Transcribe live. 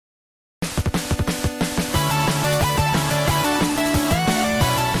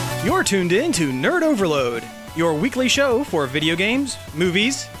You're tuned in to Nerd Overload, your weekly show for video games,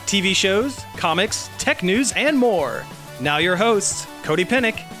 movies, TV shows, comics, tech news, and more. Now your hosts, Cody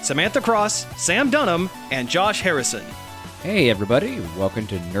Pennick, Samantha Cross, Sam Dunham, and Josh Harrison. Hey everybody, welcome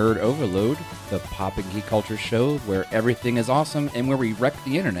to Nerd Overload, the pop and geek culture show where everything is awesome and where we wreck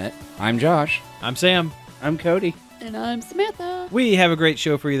the internet. I'm Josh. I'm Sam. I'm Cody. And I'm Samantha. We have a great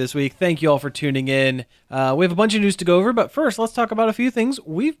show for you this week. Thank you all for tuning in. We have a bunch of news to go over, but first, let's talk about a few things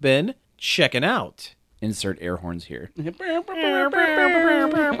we've been checking out. Insert air horns here. We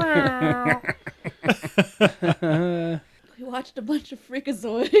watched a bunch of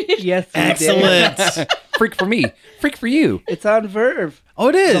Freakazoid. Yes, we Excellent. did. Freak for me, freak for you. It's on Verve. Oh,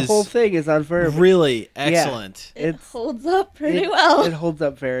 it is. The whole thing is on Verve. Really excellent. It It's holds up pretty it, well. It holds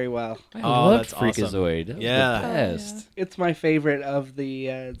up very well. I Oh, loved that's awesome. Freakazoid. That was Yeah. the best. Oh, yeah. It's my favorite of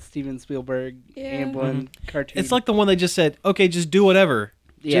the Steven Spielberg Yeah. Amblin cartoon. It's like the one they just said, okay, just do whatever.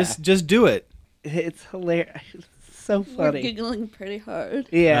 Yeah. Just do it. It's hilarious. It's so We're funny. giggling pretty hard.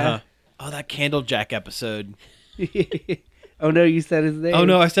 Yeah. Uh-huh. Oh, that Candlejack episode. Oh no, you said his name. Oh,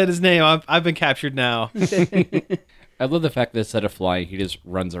 no, I said his name. I've been captured now. I love the fact that instead of flying, he just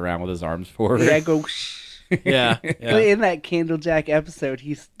runs around with his arms forward. Yeah, go. Shh. Yeah. But yeah. in that Candlejack episode,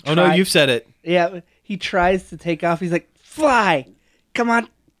 he's. Oh, no, you've said it. Yeah, he tries to take off. He's like, "Fly, come on,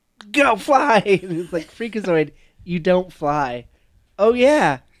 go fly!" And it's like, "Freakazoid, you don't fly." Oh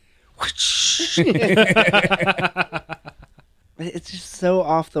yeah. It's just so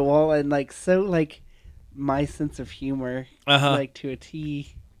off the wall and like so like my sense of humor, Uh-huh. like to a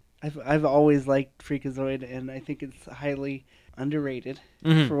T. I've always liked Freakazoid, and I think it's highly underrated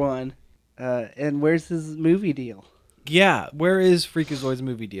Mhm. for one. And where's his movie deal? Yeah, where is Freakazoid's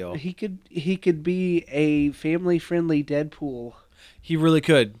movie deal? He could be a family friendly Deadpool. He really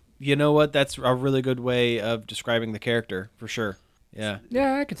could. You know what? That's a really good way of describing the character, for sure. Yeah.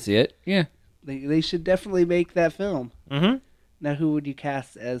 Yeah, I could see it. Yeah. They should definitely make that film. Mm-hmm. Now, who would you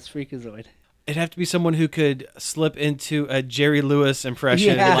cast as Freakazoid? It'd have to be someone who could slip into a Jerry Lewis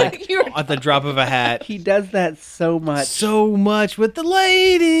impression Yeah. like at the drop of a hat. He does that so much, So much with the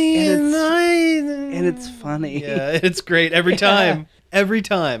lady And and it's funny. Yeah, it's great every Yeah. time. Every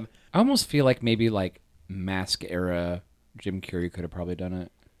time. I almost feel like maybe like Mask era Jim Carrey could have probably done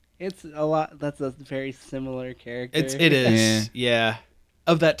it. It's a lot. That's a very similar character. It is. Yeah.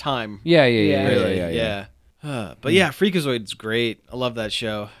 Of that time. Yeah, yeah, yeah. Yeah. Really. yeah, yeah. But yeah, Freakazoid's great. I love that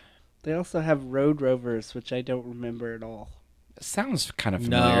show. They also have Road Rovers, which I don't remember at all. It sounds kind of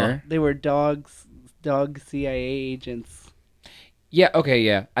No. familiar. They were dog CIA agents. Yeah, okay,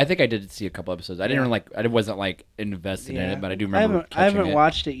 yeah. I think I did see a couple episodes. I didn't I wasn't like invested in it, but I do remember I haven't catching it.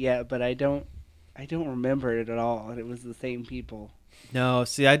 watched it yet, but I don't remember it at all. And it was the same people. No,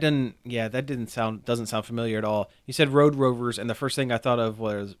 see, I didn't. Yeah, that doesn't sound familiar at all. You said Road Rovers, and the first thing I thought of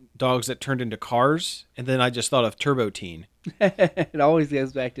was dogs that turned into cars, and then I just thought of Turbo Teen. It always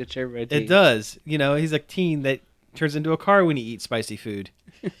goes back to Turbo Teen. It does. You know, he's a teen that turns into a car when he eats spicy food.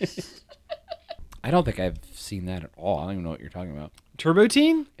 I don't think I've seen that at all. I don't even know what you're talking about. Turbo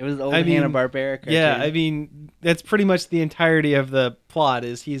Teen? It was old I mean, Hanna-Barbera cartoon. Yeah, I mean, that's pretty much the entirety of the plot.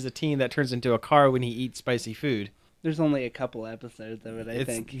 Is he's a teen that turns into a car when he eats spicy food. There's only a couple episodes of it, I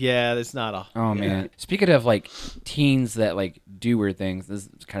think. Yeah, it's not a. Oh man! Speaking of like teens that like do weird things, this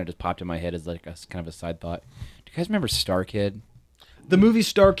kind of just popped in my head as like a kind of a side thought. Do you guys remember Star Kid? The movie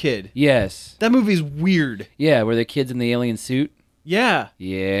Star Kid. Yes. That movie's weird. Yeah, where the kid's in the alien suit. Yeah.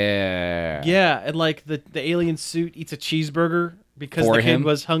 Yeah. Yeah, and like the alien suit eats a cheeseburger because For the kid him?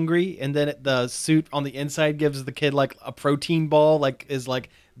 was hungry, and then the suit on the inside gives the kid like a protein ball, like is like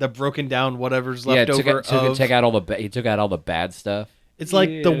the broken down whatever's left took over out, of. took out all the he took out all the bad stuff. It's like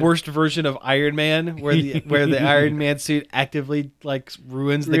the Yeah. worst version of Iron Man, where the Iron Man suit actively like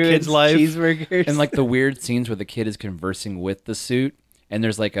ruins the Ruins kid's life. Cheeseburgers. And like the weird scenes where the kid is conversing with the suit, and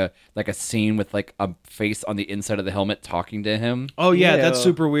there's like a scene with like a face on the inside of the helmet talking to him. Oh yeah, that's Ew.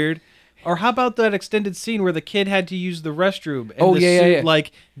 super weird. Or how about that extended scene where the kid had to use the restroom and Oh, the yeah, yeah, suit yeah.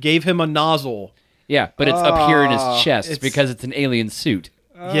 like gave him a nozzle? Yeah, but it's up here in his Oh, chest because it's an alien suit.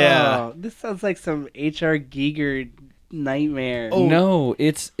 Yeah. Oh, this sounds like some H.R. Giger nightmare. Oh. No,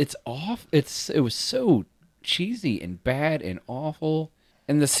 it's off. It was so cheesy and bad and awful,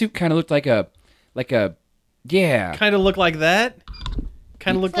 and the suit kind of looked like a yeah. Kind of look like that.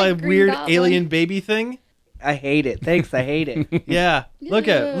 Kind of Looks look like like Green weird Goblin. alien baby thing. I hate it. Thanks, I hate it. Yeah. Look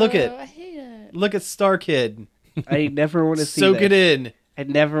I hate it. Look at Star Kid. I never want to see Soak this. it in. I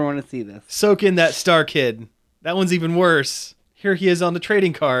never want to see this. Soak in that Star Kid. That one's even worse. Here he is on the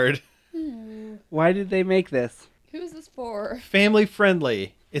trading card. Why did they make this? Who's this for? Family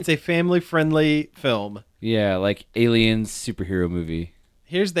friendly. It's a family friendly film. Yeah, like Aliens superhero movie.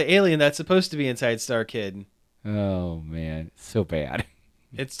 Here's the alien that's supposed to be inside Star Kid. Oh man, so bad.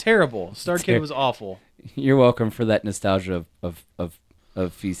 It's terrible. Star Kid was awful. You're welcome for that nostalgia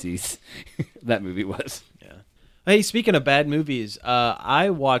of feces. That movie was. Yeah. Hey, speaking of bad movies, I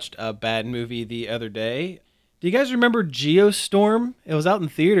watched a bad movie the other day. Do you guys remember Geostorm? It was out in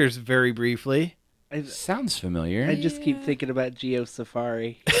theaters very briefly. Sounds familiar. I just keep thinking about Geo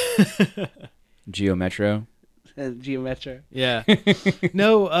Safari. Geo Metro. Geometro. Yeah.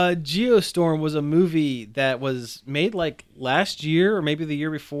 No, Geostorm was a movie that was made like last year or maybe the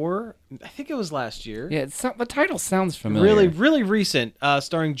year before. I think it was last year. Yeah, the title sounds familiar. Really, really recent.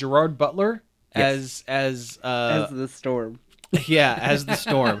 Starring Gerard Butler Yes. as the storm. yeah, as the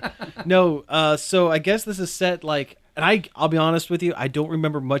storm. No, so I guess this is set like, and I'll be honest with you, I don't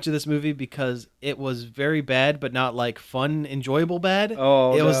remember much of this movie because it was very bad, but not like fun, enjoyable bad.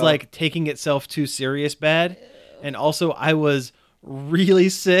 Oh, it was no. like taking itself too serious bad, and also I was really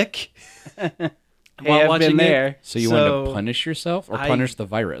sick while Hey, I've watching been there. So you wanted So to punish yourself or I- punish the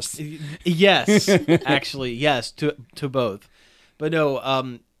virus? Yes, actually, yes, to both. But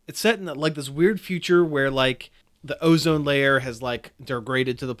no, it's set in like this weird future where like the ozone layer has like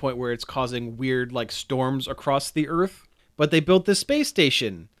degraded to the point where it's causing weird like storms across the Earth. But they built this space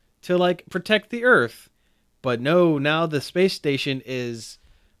station to like protect the Earth. But no, now the space station is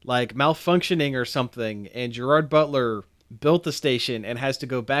like malfunctioning or something, and Gerard Butler built the station and has to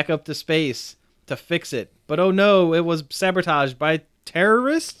go back up to space to fix it. But oh no, it was sabotaged by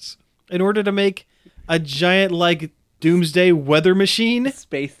terrorists in order to make a giant like doomsday weather machine.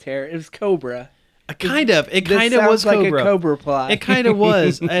 Space terror. It was Cobra. It kind of This was sounds like Cobra. a Cobra plot. It kind of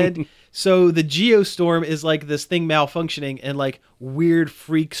was. And so the Geostorm is like this thing malfunctioning and like weird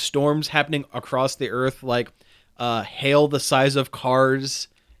freak storms happening across the earth, like hail the size of cars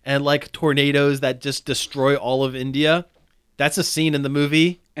and like tornadoes that just destroy all of India. That's a scene in the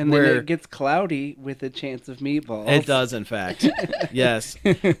movie. And then where it gets cloudy with a chance of meatballs. it does, in fact. Yes.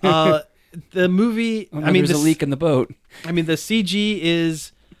 The movie, Oh, no, I mean, there's a leak in the boat. I mean, the CG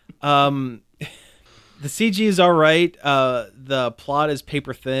is, the CG is all right. The plot is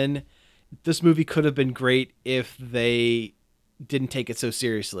paper thin. This movie could have been great if they didn't take it so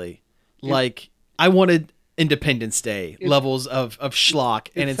seriously. Like, I wanted Independence Day levels of schlock,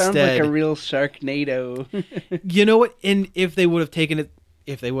 It and sounds instead, like a real Sharknado. you know what? And if they would have taken it,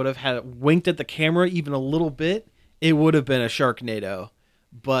 if they would have had it winked at the camera even a little bit, it would have been a Sharknado.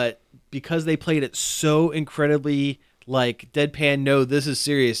 But because they played it so incredibly like deadpan, no, this is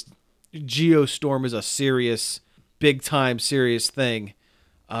serious. Geostorm is a serious, big time serious thing.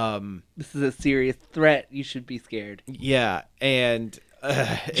 This is a serious threat. You should be scared. Yeah, and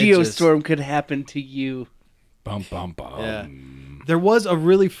it Geostorm could happen to you. Bum bum bum. Yeah. There was a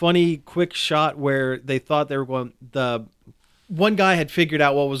really funny quick shot where they thought they were going. The one guy had figured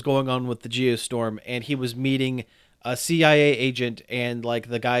out what was going on with the Geostorm, and he was meeting a CIA agent and like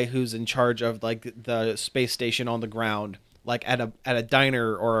the guy who's in charge of like the space station on the ground, like at a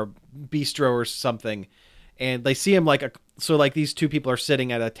diner or a bistro or something. And they see him so these two people are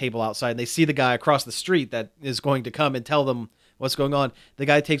sitting at a table outside, and they see the guy across the street that is going to come and tell them what's going on. The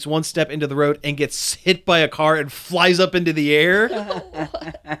guy takes one step into the road and gets hit by a car and flies up into the air.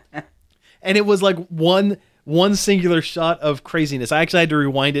 And it was like one singular shot of craziness. I actually had to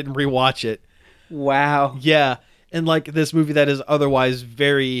rewind it and rewatch it. Wow. Yeah. And like this movie that is otherwise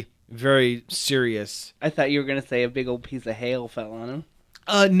very, very serious. I thought you were going to say a big old piece of hail fell on him.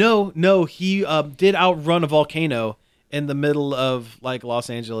 No, he did outrun a volcano in the middle of like Los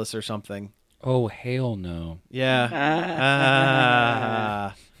Angeles or something. Oh hell no! Yeah.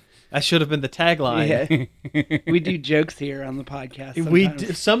 That should have been the tagline. Yeah. We do jokes here on the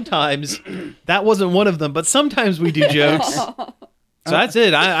podcast. Sometimes that wasn't one of them, but sometimes we do jokes. So that's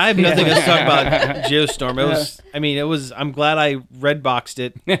it. I have nothing else to talk about Geostorm. I'm glad I redboxed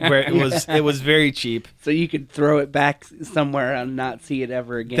it where it was very cheap. So you could throw it back somewhere and not see it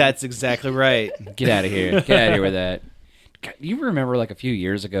ever again. That's exactly right. Get out of here! Get out of here with that. God, you remember like a few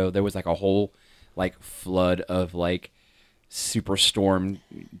years ago there was like a whole like flood of like superstorm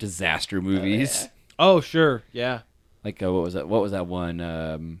disaster movies. Oh, sure. Yeah. Like what was that? What was that one?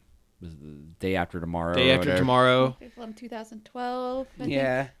 Was the Day After Tomorrow? Day After Tomorrow. From 2012. I think.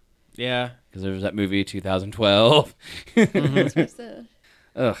 Yeah. Yeah. Because there was that movie 2012. That's what it said.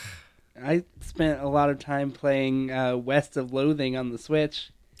 Ugh. I spent a lot of time playing West of Loathing on the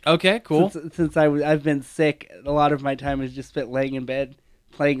Switch. Okay, cool. Since I've been sick, a lot of my time is just spent laying in bed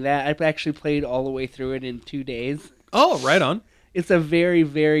playing that. I've actually played all the way through it in 2 days. Oh, right on. It's a very,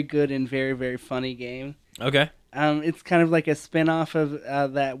 very good and very, very funny game. Okay. It's kind of like a spin-off of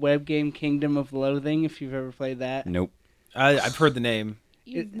that web game Kingdom of Loathing, if you've ever played that. Nope. I've heard the name.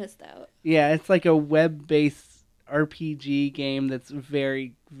 You've missed out. Yeah, it's like a web-based RPG game that's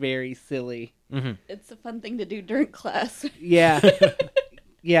very, very silly. It's a fun thing to do during class. Yeah,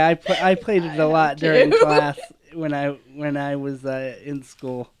 yeah. I played it a lot during class when I was in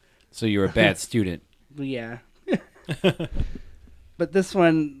school. So you're a bad student. But yeah, but this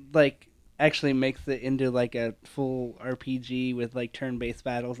one like actually makes it into like a full RPG with like turn-based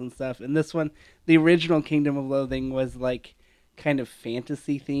battles and stuff. And this one, the original Kingdom of Loathing was like kind of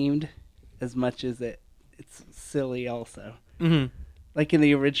fantasy themed as much as it's silly also. Mm-hmm. Like in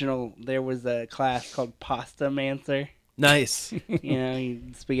the original, there was a class called Pasta Mancer. Nice.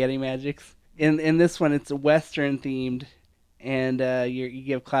 Spaghetti magics. In this one, it's Western themed, and you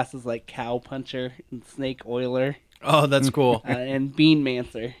give classes like Cow Puncher and Snake Oiler Oh, that's cool. and Bean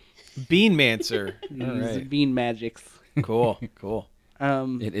Mancer. Bean Mancer. You All use right. bean magics. Cool. Cool.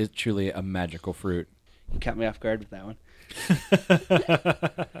 It is truly a magical fruit. You caught me off guard with that one.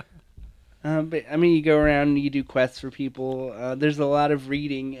 But I mean, you go around and you do quests for people. There's a lot of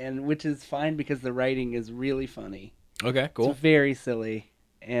reading, and which is fine because the writing is really funny. Okay. Cool. It's very silly,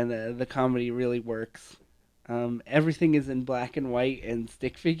 and the comedy really works. Everything is in black and white and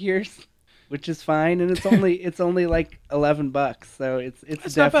stick figures, which is fine, and it's only like $11, so it's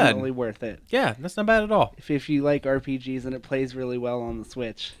That's not bad. definitely worth it Yeah, that's not bad at all. if you like RPGs, and it plays really well on the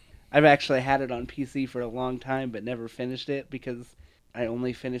Switch. I've actually had it on PC for a long time, but never finished it because I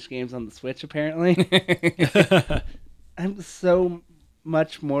only finish games on the Switch, apparently. I'm so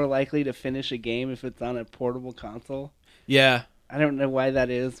much more likely to finish a game if it's on a portable console. Yeah. I don't know why that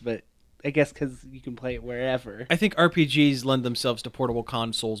is, but I guess because you can play it wherever. I think RPGs lend themselves to portable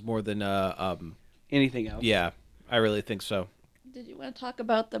consoles more than Anything else. yeah, I really think so. Did you want to talk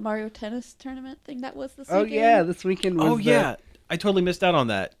about the Mario Tennis tournament thing that was this Oh, weekend? yeah, this weekend was Oh yeah, I totally missed out on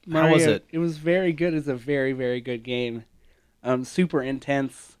that. Mario, How was it? It was very good. It's a very, very good game. Super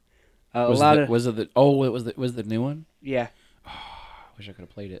intense. Was the new one? Yeah. I wish I could have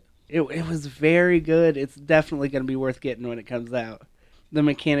played it. It was very good. It's definitely going to be worth getting when it comes out. The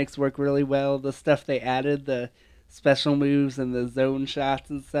mechanics work really well. The stuff they added, the special moves and the zone shots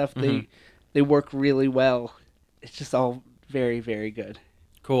and stuff, they work really well. It's just all very, very good.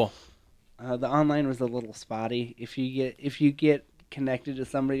 Cool. The online was a little spotty. If you get connected to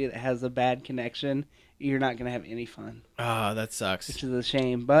somebody that has a bad connection, you're not going to have any fun, Ah, that sucks. which is a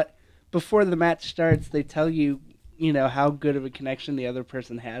shame. But before the match starts, they tell you, how good of a connection the other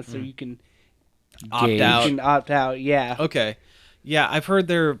person has, so you can Opt Gauge. out. you can opt out. Yeah. Okay. Yeah, I've heard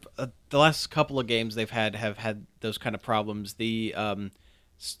the last couple of games they've have had those kind of problems. The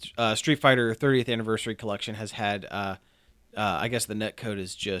Street Fighter 30th Anniversary Collection has had, I guess the netcode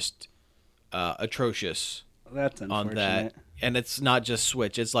is just atrocious That's on unfortunate. that. And it's not just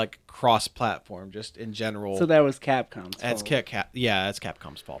Switch, it's like cross-platform, just in general. So that was Capcom's That's fault. that's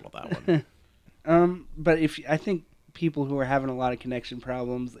Capcom's fault on that one. But I think people who are having a lot of connection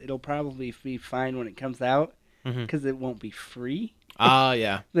problems, it'll probably be fine when it comes out because it won't be free. Ah,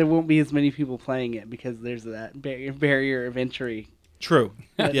 yeah. There won't be as many people playing it because there's that barrier of entry. True.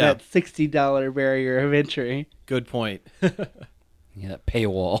 That $60 barrier of entry. Good point. Yeah, that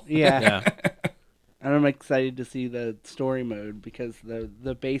paywall. Yeah. Yeah. And I'm excited to see the story mode because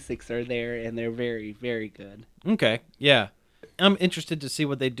the basics are there and they're very, very good. Okay. Yeah. I'm interested to see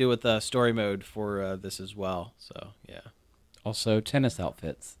what they do with story mode for this as well. So, yeah. Also, tennis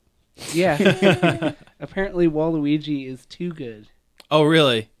outfits. Yeah. Apparently Waluigi is too good. Oh,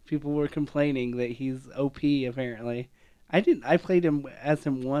 really? People were complaining that he's OP apparently. I played him as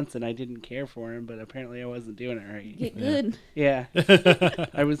him once and I didn't care for him, but apparently I wasn't doing it right. Get good. Yeah.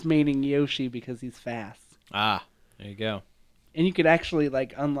 I was maining Yoshi because he's fast. Ah, there you go. And you could actually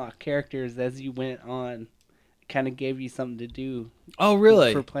like unlock characters as you went on. It kind of gave you something to do Oh,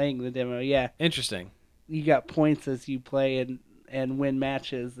 really? for playing the demo. Yeah. Interesting. You got points as you play and win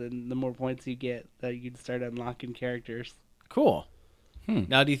matches, and the more points you get, you'd start unlocking characters. Cool.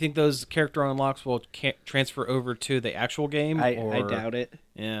 Now, do you think those character unlocks will transfer over to the actual game? I or... doubt it.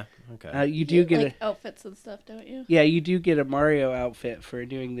 Yeah. Okay. You do get like outfits and stuff, don't you? you do get a Mario outfit for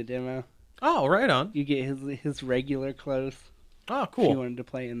doing the demo. Oh, right on. You get his regular clothes Oh, if you cool. wanted to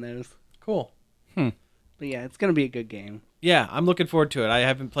play in those. Cool. But yeah, it's gonna be a good game. Yeah, I'm looking forward to it. I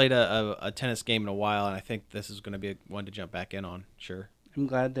haven't played a tennis game in a while, and I think this is going to be one to jump back in on. Sure. I'm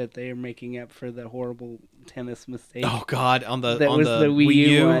glad that they are making up for the horrible tennis mistake. Oh God, on the That on was the the Wii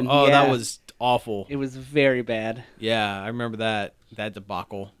U one, Oh, yeah. that was awful. It was very bad. Yeah, I remember that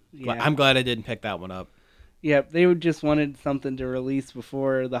debacle. Yeah. I'm glad I didn't pick that one up. Yep, they just wanted something to release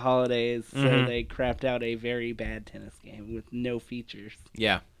before the holidays, so Mhm. they crapped out a very bad tennis game with no features.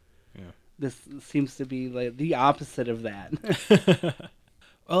 Yeah. This seems to be like the opposite of that.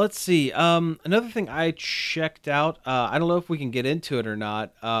 Well, let's see. Another thing I checked out. I don't know if we can get into it or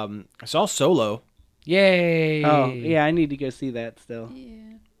not. I saw Solo. Yay! Oh, yeah, I need to go see that still. Yeah.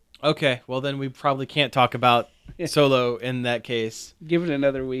 Okay, well then we probably can't talk about Solo in that case. Give it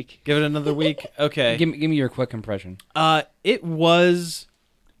another week. Give it another week. Okay. Give me your quick impression. It was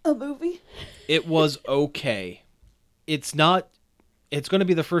A movie? okay. It's not. It's going to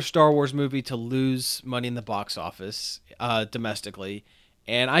be the first Star Wars movie to lose money in the box office domestically,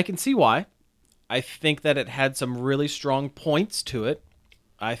 and I can see why. I think that it had some really strong points to it.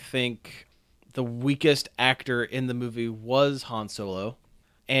 I think the weakest actor in the movie was Han Solo.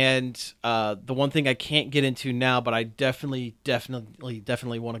 And the one thing I can't get into now, but I definitely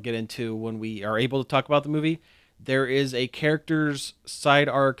want to get into when we are able to talk about the movie, there is a character's side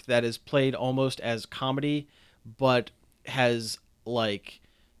arc that is played almost as comedy, but has like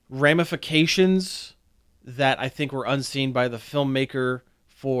ramifications that I think were unseen by the filmmaker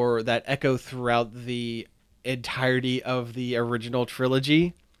for that echo throughout the entirety of the original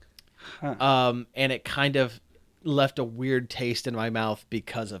trilogy. And it kind of left a weird taste in my mouth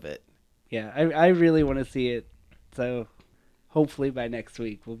because of it. Yeah, I really want to see it. So hopefully by next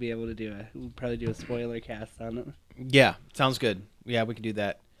week we'll be able to we'll probably do a spoiler cast on it. Yeah, sounds good. Yeah, we can do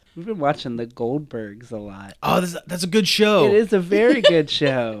that. We've been watching the Goldbergs a lot. Oh, that's a good show. It is a very good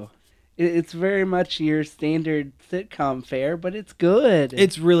show. It's very much your standard sitcom fare, but it's good.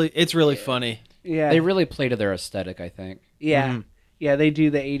 It's really funny. Yeah. They really play to their aesthetic, I think. Yeah. Mhm. Yeah, they do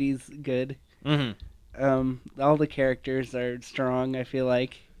the 80s good. Mm-hmm. All the characters are strong, I feel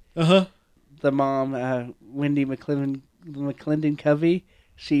like. Uh-huh. The mom, Wendy McClendon Covey,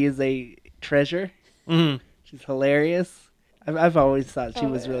 she is a treasure. Mm-hmm. She's hilarious. I've always thought she Oh,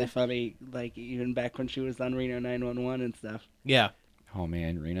 was yeah. really funny, like even back when she was on Reno 911 and stuff. Yeah. Oh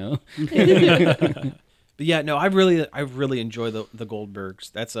man, Reno. But yeah, no, I really enjoy the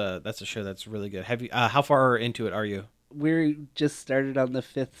Goldbergs. That's a show that's really good. Have you how far into it are you? We're just started on the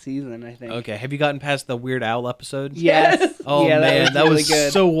 5th season, I think. Okay. Have you gotten past the Weird Al episode? Yes. Oh yeah, man, that really was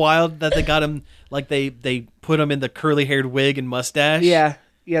good. so wild that they got him like they put him in the curly haired wig and mustache. Yeah,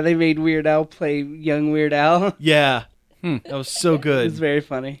 they made Weird Al play young Weird Al. Yeah. That was so It good. was very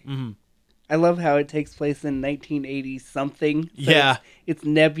funny. Mhm. I love how it takes place in 1980 something. Yeah. it's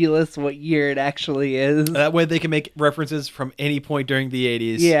nebulous what year it actually is. That way they can make references from any point during the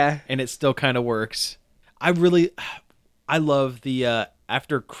 80s. Yeah. And it still kind of works. I love the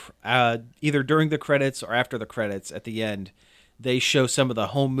after either during the credits or after the credits at the end, they show some of the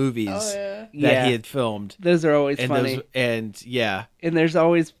home movies Oh, yeah. that Yeah. he had filmed. Those are always And funny. and yeah. And there's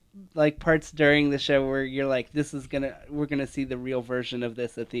always like parts during the show where you're like, we're gonna see the real version of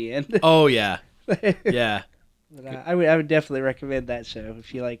this at the end. Oh yeah. Yeah. But, I would definitely recommend that show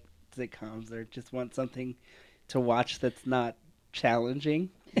if you like sitcoms or just want something to watch that's not challenging.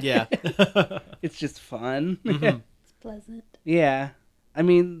 Yeah. It's just fun. Mhm. It's pleasant. Yeah. I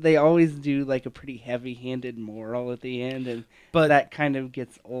mean, they always do like a pretty heavy-handed moral at the end, and But that kind of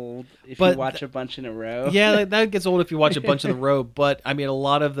gets old if but you watch a bunch in a row. yeah, that gets old if you watch a bunch in a row. But I mean, a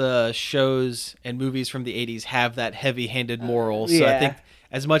lot of the shows and movies from the 80s have that heavy-handed moral. So I yeah. think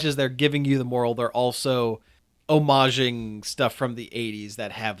as much as they're giving you the moral, they're also homaging stuff from the 80s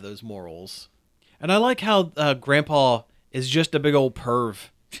that have those morals. And I like how Grandpa is just a big old perv.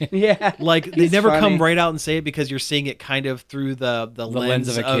 Yeah. Like they He's never funny. come right out and say it because you're seeing it kind of through the lens lens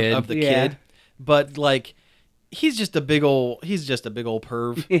of a kid. of the Yeah. kid. But like he's just a big old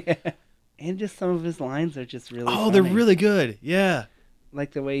perv. Yeah. And just some of his lines are just really Oh, they're funny. really good. Yeah.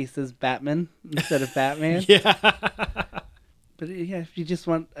 Like the way he says Batman instead of Batman. Yeah. But yeah, if you just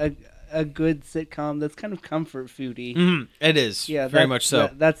want a good sitcom that's kind of comfort foodie. Mhm. It is. Yeah, very much so.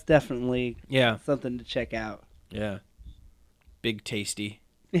 That's definitely Yeah. something to check out. Yeah. Big tasty.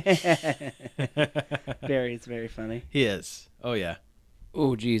 Barry's very funny. He is. Oh yeah.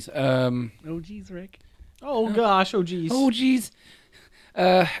 Oh geez. Oh, geez, Rick. Oh gosh. Oh geez. Oh geez.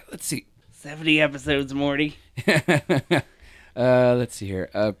 Let's see. 70 episodes, Morty. Let's see here.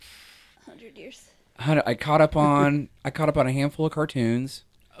 100 years. I caught up on a handful of cartoons.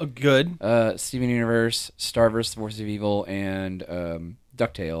 Oh, good. Steven Universe, Star vs. Forces of Evil, and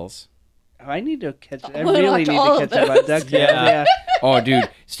DuckTales. Oh, I need to catch. I I wanna really watch need all to of catch up on those. DuckTales. Yeah. Yeah. Oh, dude,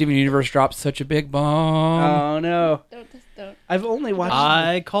 Steven Universe dropped such a big bomb. Oh no, Don't I've only watched.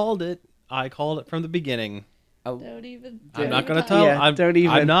 I called it. I called it from the beginning. don't even. I'm don't not even gonna talk. tell. Yeah, don't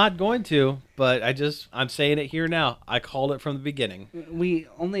even. I'm not going to. But I'm saying it here now. I called it from the beginning. We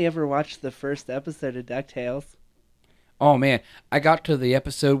only ever watched the first episode of DuckTales. Oh man, I got to the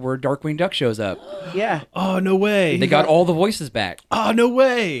episode where Darkwing Duck shows up. Yeah, Oh no way. They got all the voices back. Oh no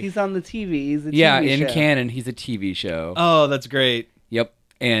way. he's on the TV. He's a Yeah, TV in show. canon, he's a TV show. Oh, that's great. Yep.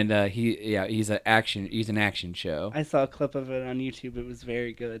 And he's an action show. I saw a clip of it on YouTube. It was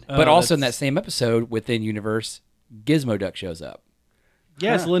very good. But also in that same episode within universe, Gizmo Duck shows up.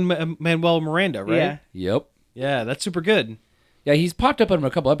 Yeah, it's Lin-Manuel Miranda, right? Yeah. Yep. Yeah, that's super good. Yeah, he's popped up in a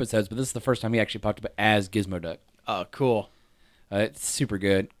couple episodes, but this is the first time he actually popped up as Gizmo Duck. Oh, cool. It's super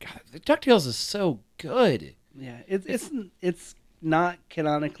good. God, DuckTales is so good. Yeah, it's not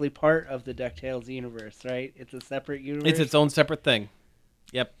canonically part of the DuckTales universe, right? It's a separate universe. It's its own separate thing.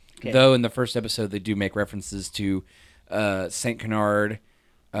 Yep. Okay. Though in the first episode they do make references to Saint Canard,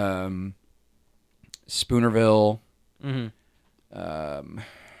 Spoonerville. Mm-hmm.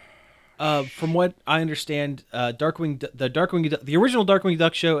 From what I understand, the original Darkwing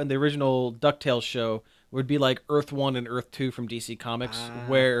Duck show and the original DuckTales show would be like Earth 1 and Earth 2 from DC Comics,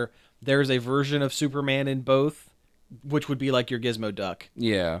 where there's a version of Superman in both, which would be like your Gizmo Duck.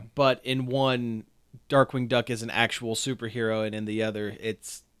 Yeah. But in one, Darkwing Duck is an actual superhero, and in the other,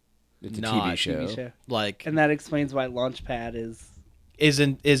 it's a not. TV show. TV show. Like, And that explains why Launchpad is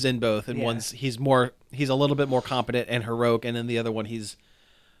in both, and Yeah. one's he's a little bit more competent and heroic, and then the other one he's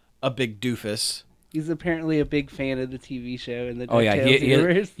a big doofus. he's apparently a big fan of the TV show and the Oh yeah, DuckTales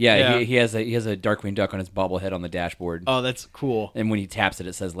universe. Yeah. he has a Darkwing Duck on his bobblehead on the dashboard. Oh, that's cool. And when he taps it,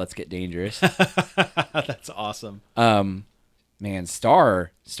 it says "Let's get dangerous." That's awesome. Man,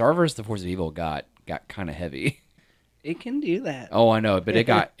 Star vs. the Force of Evil got kind of heavy. It can do that. Oh, I know, but it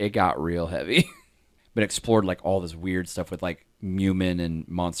got real heavy. But explored like all this weird stuff with like human and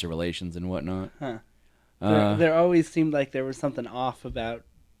monster relations and whatnot. Huh. There always seemed like there was something off about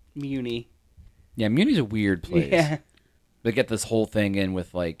Muni. Yeah, Muni's a weird place. Yeah. They get this whole thing in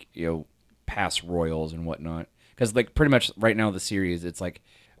with like past royals and whatnot. Because like pretty much right now the series, it's like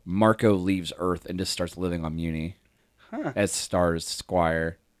Marco leaves Earth and just starts living on Muni as Star's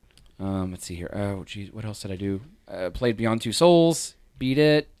squire. Let's see here. Oh, geez, what else did I do? Played Beyond Two Souls, beat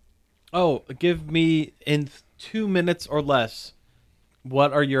it. Oh, give me in 2 minutes or less.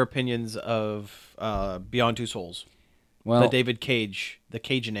 What are your opinions of Beyond Two Souls? Well, The David Cage, the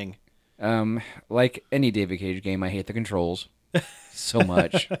Cagening. like any David Cage game, I hate the controls so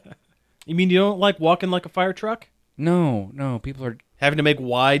much. You mean you don't like walking like a fire truck? No, people are Having to make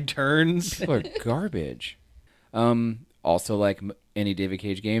wide turns? People are garbage. Also, like any David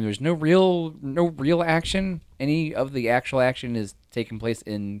Cage game, there's no real action. Any of the actual action is taking place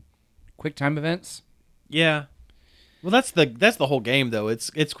in quick time events. Yeah. Well, that's the whole game, though.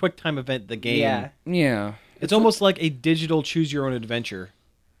 It's quick time event, the game. Yeah. Yeah. It's almost like a digital choose your own adventure.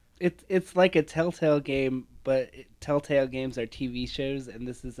 It's like a Telltale game, but Telltale games are TV shows, and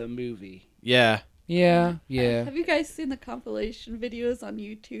this is a movie. Yeah. Yeah. Have you guys seen the compilation videos on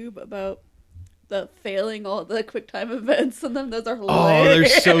YouTube about the failing all the QuickTime events and them? Those are Oh,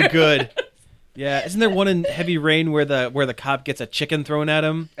 hilarious. they're so good. Yeah. Isn't there one in Heavy Rain where the cop gets a chicken thrown at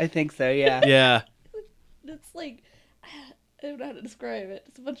him? I think so, yeah. Yeah. It's like, I don't know how to describe it.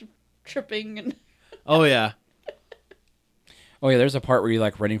 It's a bunch of tripping and Oh, yeah. Oh yeah, there's a part where you're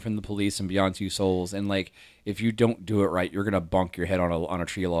like running from the police in Beyond Two Souls, and like if you don't do it right, you're gonna bonk your head on a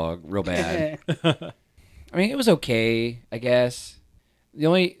tree log real bad. I mean, it was okay, I guess. The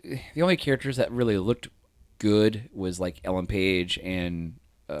only characters that really looked good was like Ellen Page and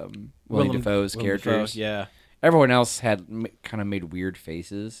Willem Dafoe's characters. Dafoe, yeah. Everyone else had kind of made weird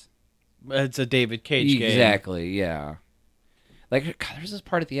faces. It's a David Cage game. Exactly, yeah. Like, God, there's this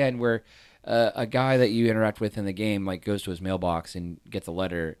part at the end where a guy that you interact with in the game like goes to his mailbox and gets a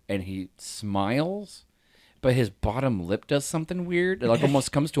letter, and he smiles, but his bottom lip does something weird. It like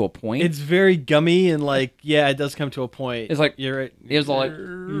almost comes to a point. It's very gummy and like, yeah, it does come to a point. It's like you're right. it was all like,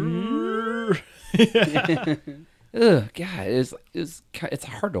 ugh, God, it's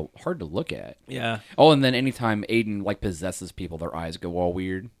hard to look at. Yeah. Oh, and then anytime Aiden like possesses people, their eyes go all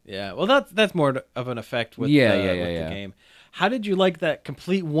weird. Yeah. Well, that's more of an effect with Yeah. the game. How did you like that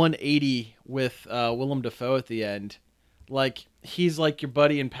complete 180 with Willem Dafoe at the end? Like he's like your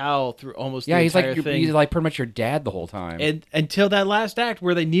buddy and pal through almost the He's entire like thing. he's like pretty much your dad the whole time. And until that last act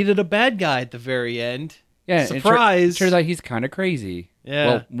where they needed a bad guy at the very end. Yeah, surprise. Turns out he's kind of crazy. Yeah.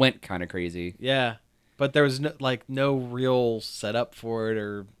 Well, went kind of crazy. Yeah, but there was no real setup for it,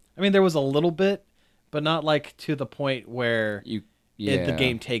 or I mean, there was a little bit, but not like to the point where the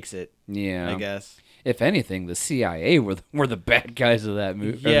game takes it. Yeah, I guess. If anything, the CIA were the bad guys of that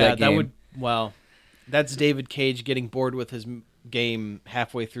movie. Yeah, that would. Well, that's David Cage getting bored with his game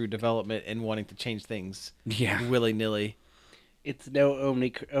halfway through development and wanting to change things. Yeah, willy nilly. It's no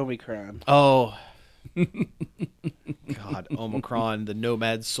Omicron. Oh. God, Omicron, the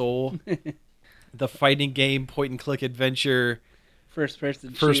Nomad Soul, the fighting game, point and click adventure, First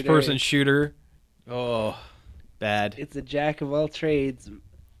person shooter. Oh, bad. It's a jack of all trades,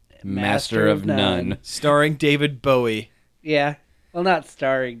 Master of None. Starring David Bowie. Yeah. Well, not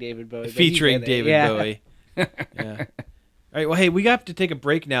starring David Bowie. But Featuring he's in it. David Yeah. Bowie. Yeah. All right, well, hey, we have to take a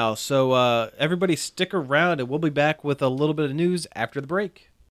break now, so everybody stick around, and we'll be back with a little bit of news after the break.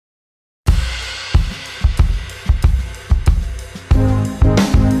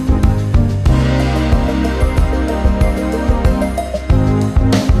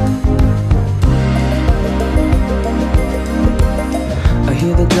 I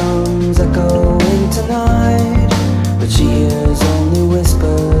hear the drums echoing tonight, but she hears only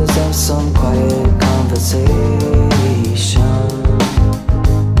whispers of some quiet conversation.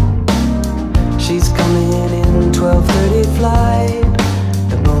 She's coming in 12:30 flight.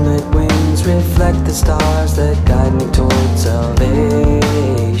 The moonlit wings reflect the stars that guide me towards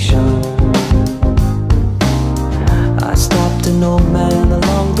salvation. I stopped an old man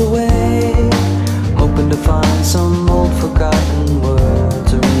along the way, hoping to find some old forgotten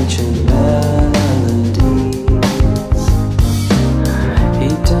words or ancient melodies. He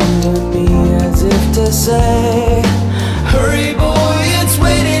turned to me as if to say, "Hurry boy, it's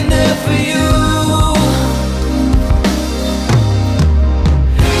waiting there for you."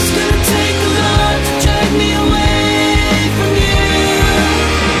 It's gonna take a lot to drag me away from you.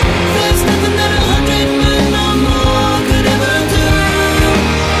 There's nothing that 100 men or more could ever do.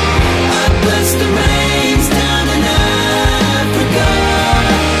 I bless the rains down in Africa.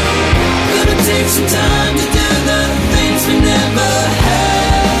 Gonna take some time to do the things we never had.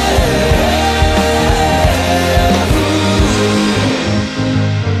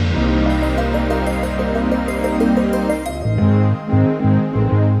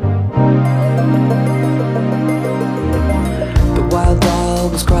 The wild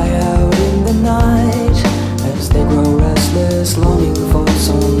dogs cry out in the night as they grow restless, longing for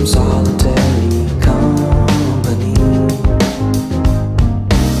some solitary company.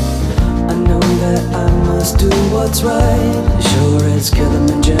 I know that I must do what's right, sure as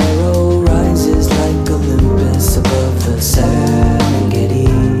Kilimanjaro rises like Olympus above the Serengeti.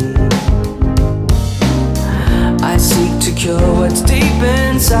 I seek to cure what's deep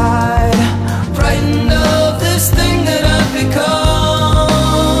inside, frightened of this thing that I've become.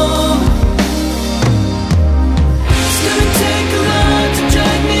 It's gonna take a lot to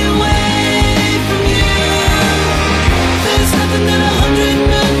drag me away from you. There's nothing that 100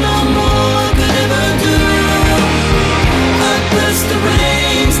 men or more could ever do. I bless the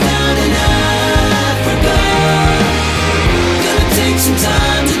rains down in Africa. Gonna take some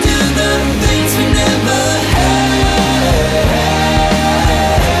time to do the things we never had.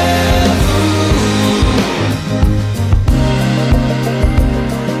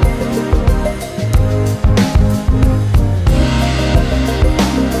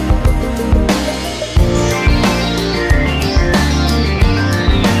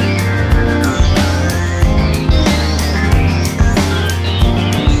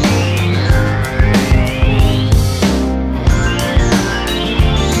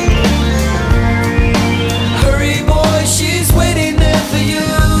 Hurry boy, she's waiting there for you.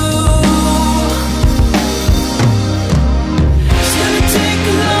 It's gonna take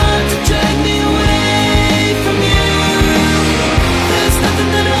a lot to drag me away from you. There's nothing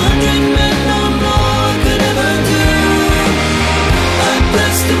that 100 men or more could ever do. I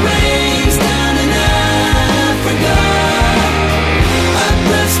bless the rains down in Africa. I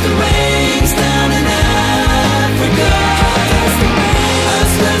bless the rains down in Africa. I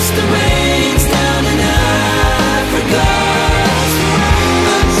bless the rains down in Africa.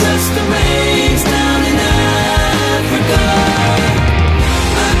 I bless the rains down in Africa.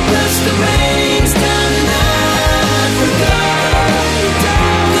 I bless the rains down in Africa.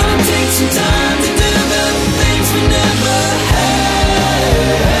 Gonna take some time to do the things we never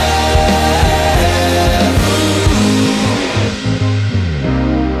had.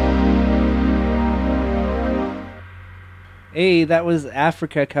 Hey, that was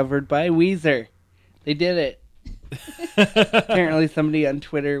Africa covered by Weezer. They did it. Apparently somebody on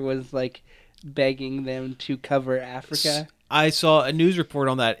Twitter was like begging them to cover Africa. I saw a news report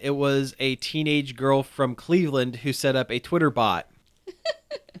on that. It was a teenage girl from Cleveland who set up a Twitter bot.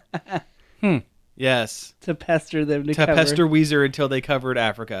 Yes. To pester them to To cover. pester Weezer until they covered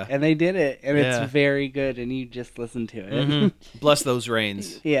Africa. And they did it. And Yeah. it's very good. And you just listen to it. Mhm. Bless those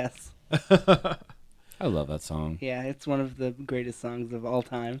rains. Yes. I love that song. Yeah, it's one of the greatest songs of all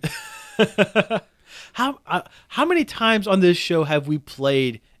time. How many times on this show have we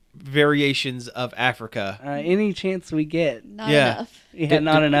played variations of Africa? Any chance we get. Not Yeah. enough. Yeah,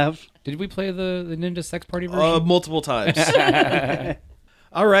 not enough. Did we play the Ninja Sex Party version? Multiple times.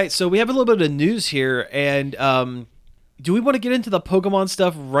 All right, so we have a little bit of news here, and Do we want to get into the Pokemon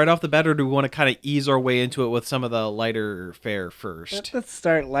stuff right off the bat, or do we want to kind of ease our way into it with some of the lighter fare first? Let's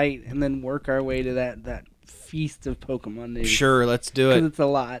start light and then work our way to that feast of Pokemon news. Sure, let's do Because it. it's a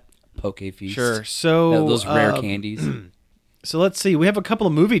lot. Poke Feast. Sure. So Those rare candies. So let's see. We have a couple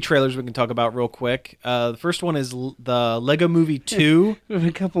of movie trailers we can talk about real quick. The first one is the Lego Movie 2. We have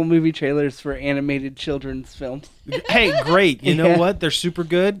a couple movie trailers for animated children's films. Hey, great. You know Yeah. what? They're super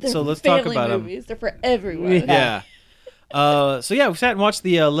good. They're So let's talk family about them. movies. They're for everyone. Yeah. Yeah. So yeah, we sat and watched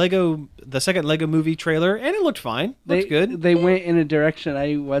the the second Lego Movie trailer, and it looked fine. Looked good. They went in a direction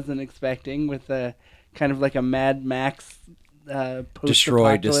I wasn't expecting with a kind of like a Mad Max Destroyed.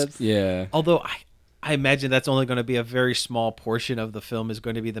 post-apocalypse. Yeah. Although I imagine that's only going to be a very small portion of the film is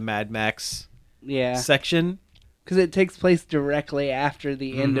going to be the Mad Max Yeah, section. because it takes place directly after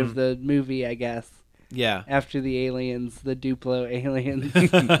the end of the movie, I guess. Yeah. After the aliens, the Duplo aliens,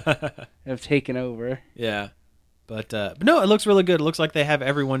 have taken over. Yeah. But no, it looks really good. It looks like they have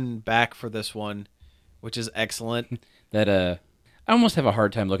everyone back for this one, which is excellent. That I almost have a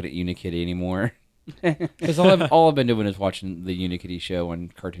hard time looking at Unikitty anymore. Because all I've been doing is watching the Unikitty show on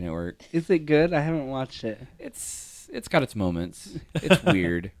Cartoon Network. Is it good? I haven't watched it. It's got its moments. It's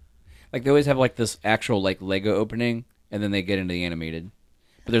weird. Like they always have like this actual like Lego opening, and then they get into the animated.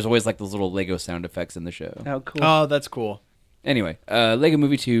 But there's always like those little Lego sound effects in the show. Oh, cool. Oh, that's cool. Anyway, Lego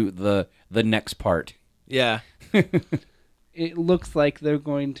Movie 2, the next part. Yeah. It looks like they're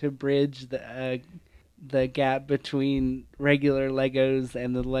going to bridge the gap between regular Legos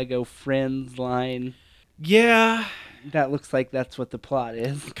and the Lego Friends line. Yeah. That looks like that's what the plot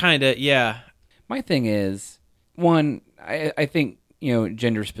is. Kind of. Yeah. My thing is, one, I think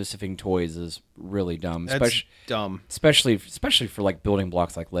gender specific toys is really dumb, That's dumb. especially for like building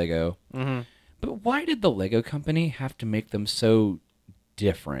blocks like Lego. Mm-hmm. But why did the Lego company have to make them so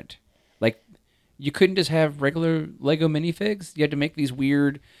different? Like, you couldn't just have regular Lego minifigs. You had to make these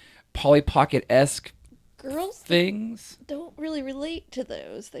weird Polly Pocket-esque Girls things. don't really relate to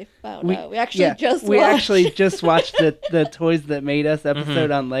those. They found We- out. We actually yeah, just we watched. actually just watched the Toys That Made Us episode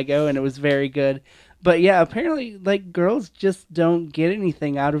on Lego, and it was very good. But yeah, apparently, like, girls just don't get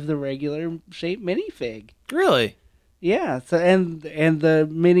anything out of the regular shaped minifig. Really? Yeah, so and the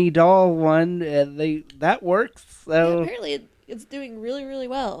mini doll one, that works. Yeah, So apparently it's doing really, really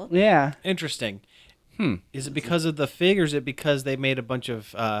well. yeah, Interesting. Is it because of the fig, or is it because they made a bunch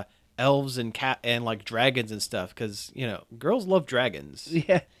of elves and cat and like dragons and stuff? Because girls love dragons.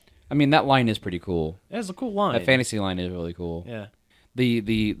 yeah. I mean, that line is pretty cool. That's a cool line. That fantasy line is really cool. Yeah.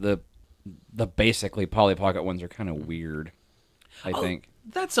 The basically Polly Pocket ones are kind of weird, I think.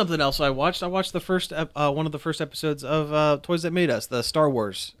 That's something else I watched. I watched the first one of the first episodes of Toys That Made Us, the Star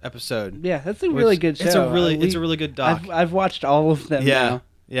Wars episode. Yeah, that's a really good show. It's a really good doc. I've watched all of them. Yeah. now.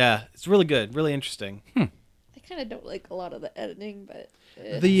 Yeah. It's really good. Really interesting. I kind of don't like a lot of the editing, but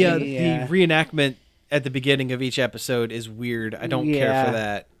The Yeah. the reenactment at the beginning of each episode is weird. I don't care Yeah. for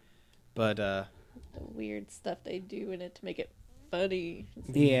that. But the weird stuff they do in it to make it funny.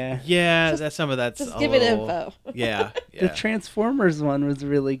 Yeah. yeah, that's some of that's Just a give it little- info. Yeah. The Yeah. Transformers one was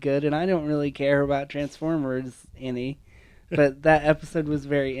really good, and I don't really care about Transformers any, but that episode was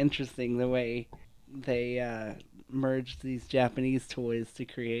very interesting. The way they merged these Japanese toys to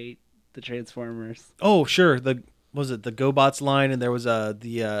create the Transformers. Oh, sure. The GoBots line, and there was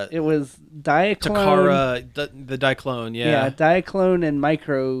the It was Diaclone. Takara the Diaclone. Yeah, Yeah. Diaclone and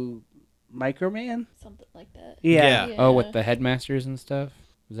Microman. Something like that. Yeah. Oh, with the headmasters and stuff?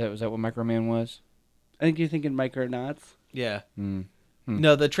 Was that what Microman was? I think you're thinking Micronauts. Yeah. Hmm.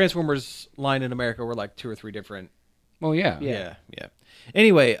 No, the Transformers line in America were like 2 or 3 different. Well, yeah. Yeah. Yeah.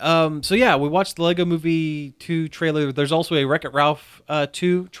 Anyway, so yeah, we watched the Lego Movie 2 trailer. There's also a Wreck-It Ralph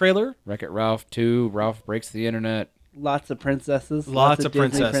 2 trailer. Wreck-It Ralph 2, Ralph Breaks the Internet. Lots of princesses. Lots of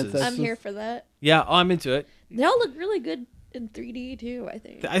Disney princesses. I'm here for that. Yeah, I'm into it. They all look really good in 3D too, I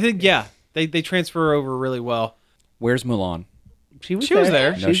think. I think yeah, they transfer over really well. Where's Mulan? She was She was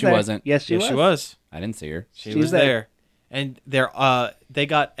there. there. No, She's she there. wasn't. Yes, she Yes, was. she was. I didn't see her. She She was was there. there. And they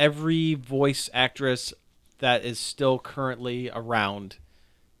got every voice actress that is still currently around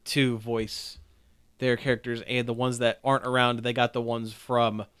to voice their characters, and the ones that aren't around, they got the ones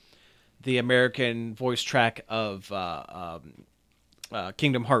from the American voice track of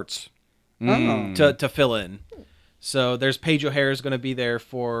Kingdom Hearts Oh. to fill in. So there's Paige O'Hare is going to be there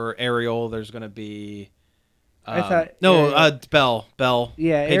for Ariel. There's going to be I thought no Ariel- Belle.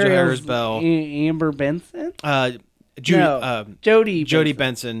 Yeah, Paige O'Hare Ariel's is Belle. Amber Benson. Judy No, Jodie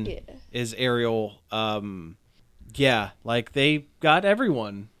Benson Yeah. is Ariel. Yeah, like they got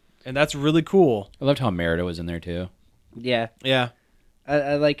everyone, and that's really cool. I loved how Merida was in there, too. Yeah. Yeah,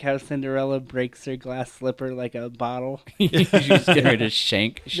 I like how Cinderella breaks her glass slipper like a bottle. She's getting ready to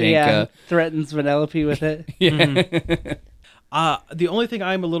shank. Threatens Vanellope with it. The only thing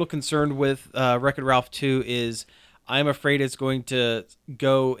I'm a little concerned with Wreck-It Ralph 2 is I'm afraid it's going to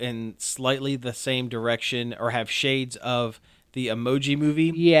go in slightly the same direction or have shades of the Emoji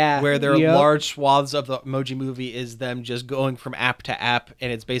Movie. Yeah, Where there are yep. large swaths of the Emoji Movie is them just going from app to app,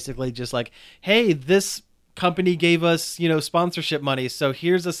 and it's basically just like, hey, this company gave us, sponsorship money, so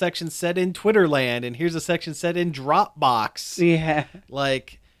here's a section set in Twitterland, and here's a section set in Dropbox. Yeah.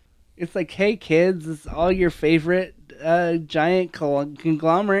 Like, It's like, hey kids, it's all your favorite giant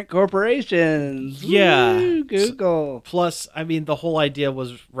conglomerate corporations. Yeah. Woo, Google. plus, I mean, the whole idea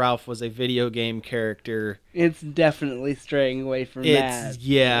was Ralph was a video game character. It's definitely straying away from that.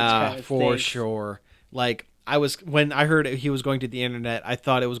 Yeah, which kinda for stinks. sure. Like, when I heard he was going to the internet, I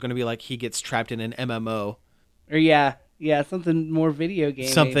thought it was going to be like he gets trapped in an MMO. Or yeah, something more video game.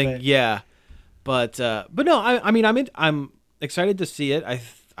 Something, yeah. But no, I mean, I'm excited to see it.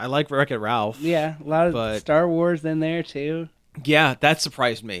 I like Wreck-It Ralph. Yeah, a lot of But- Star Wars in there too. Yeah, that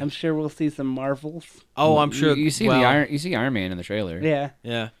surprised me. I'm sure we'll see some Marvels. Oh, I'm sure. You see you see Iron Man in the trailer. Yeah,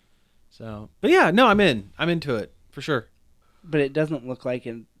 Yeah. So, but yeah, no, I'm in. I'm into it for sure. but it doesn't look like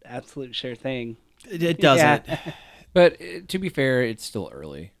an absolute sure thing. It doesn't. Yeah. But to be fair, it's still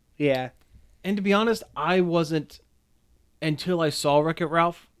early. Yeah. And to be honest, I wasn't until I saw Wreck-It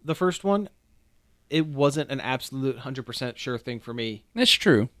Ralph, the first one. It wasn't an absolute 100% sure thing for me. That's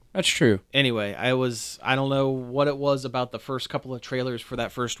true. That's true. Anyway, I don't know what it was about the first couple of trailers for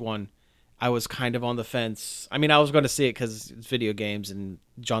that first one. I was kind of on the fence. I mean, I was going to see it because it's video games and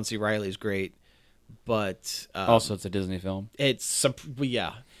John C. Reilly's great, but Also, it's a Disney film.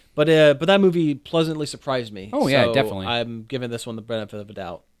 yeah. But that movie pleasantly surprised me. Oh, yeah, So definitely. I'm giving this one the benefit of a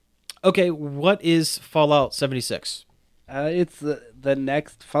doubt. Okay, what is Fallout 76? It's the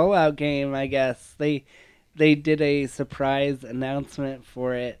next Fallout game, I guess. They did a surprise announcement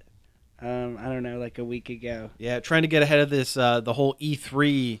for it. I don't know, like a week ago. Yeah, trying to get ahead of this the whole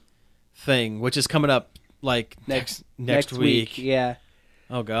E3 thing, which is coming up like next week. Yeah.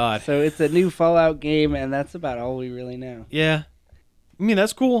 Oh God. So it's a new Fallout game, and that's about all we really know. Yeah. I mean,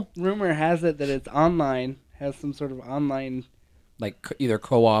 that's cool. Rumor has it that it's online, has some sort of online. Like either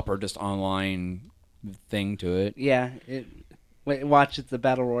co-op or just online thing to it. Yeah. Watch, it's a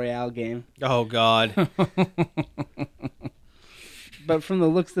battle royale game. Oh God. But from the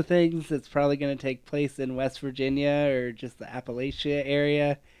looks of things, it's probably going to take place in West Virginia or just the Appalachia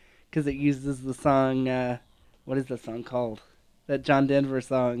area, because it uses the song. What is the song called? That John Denver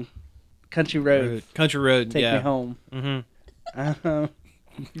song, "Country Roads." Country Road. Take yeah. me home. Mm-hmm.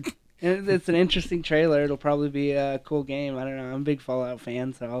 And it's an interesting trailer. It'll probably be a cool game. I don't know. I'm a big Fallout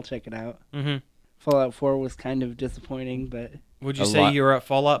fan, so I'll check it out. Mm-hmm. Fallout 4 was kind of disappointing, but Would you A say lot- you're a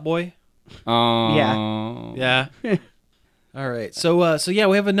Fallout boy? Yeah. Yeah. All right. So yeah,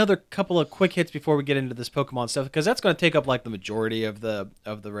 we have another couple of quick hits before we get into this Pokemon stuff, because that's going to take up like the majority of the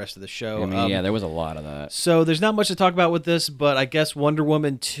rest of the show. I mean, yeah, there was a lot of that. So there's not much to talk about with this, but I guess Wonder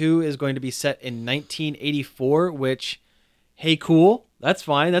Woman 2 is going to be set in 1984, which, hey, cool. That's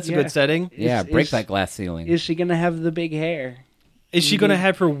fine. That's a Yeah. good setting. Yeah, Is- break is- that glass ceiling. is she going to have the big hair? Is she going to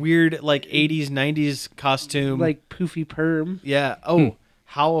have her weird like 80s, 90s costume? Like poofy perm? yeah. Oh,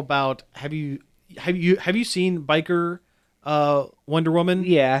 how about have you seen Biker Wonder Woman?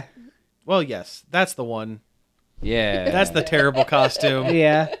 Yeah. Well, yes, that's the one. Yeah. That's the terrible costume.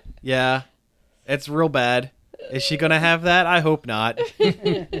 Yeah. Yeah. It's real bad. Is she going to have that? I hope not.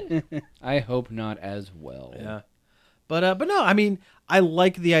 I hope not as well. Yeah. But no, I mean, I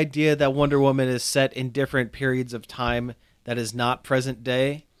like the idea that Wonder Woman is set in different periods of time that is not present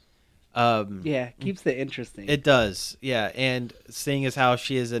day. Yeah. Keeps it interesting. It does. Yeah, and seeing as how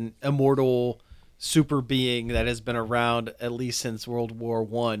she is an immortal super being that has been around at least since World War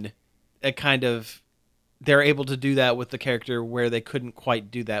One, it kind of they're able to do that with the character where they couldn't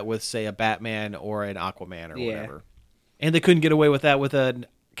quite do that with, say, a Batman or an Aquaman or Yeah. whatever. And they couldn't get away with that with a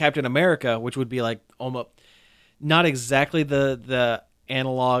Captain America, which would be like almost not exactly the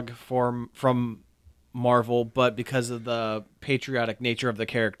analog form from Marvel, but because of the patriotic nature of the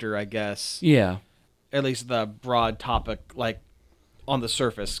character, I guess. Yeah. At least the broad topic, like on the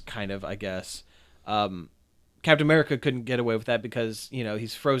surface, kind of, I guess. Captain America couldn't get away with that because,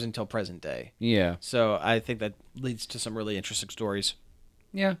 he's frozen till present day. Yeah. So I think that leads to some really interesting stories.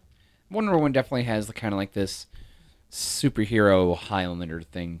 Yeah. Wonder Woman definitely has the kind of like this superhero Highlander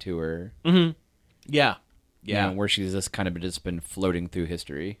thing to her. Mm-hmm. Yeah. you know, where she's just kind of just been floating through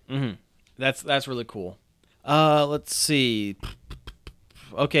history. Mm-hmm. That's really cool. Let's see.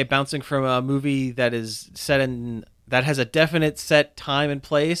 Okay, bouncing from a movie that is set in that has a definite set time and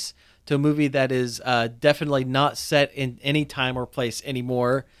place to a movie that is definitely not set in any time or place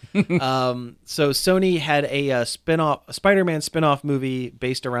anymore. So Sony had a Spider-Man spin-off movie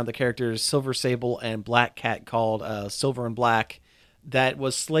based around the characters Silver Sable and Black Cat called Silver and Black that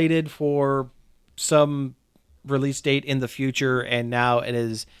was slated for some release date in the future, and now it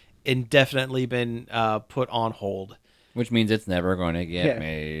has indefinitely been put on hold. Which means it's never going to get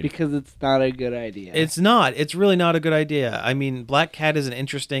made. because it's not a good idea. It's not. It's really not a good idea. I mean, Black Cat is an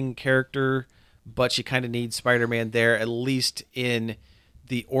interesting character, but she kind of needs Spider-Man there, at least in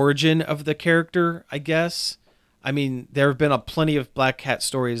the origin of the character, I guess. I mean, there have been plenty of Black Cat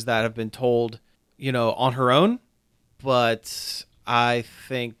stories that have been told, on her own, but I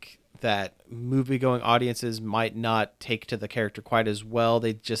think that movie-going audiences might not take to the character quite as well.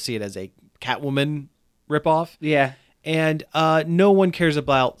 They just see it as a Catwoman ripoff. Yeah. And no one cares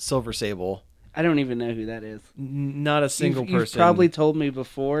about Silver Sable. I don't even know who that is. Not a single person. You've probably told me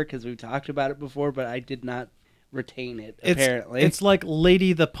before because we've talked about it before, but I did not retain it, apparently. It's like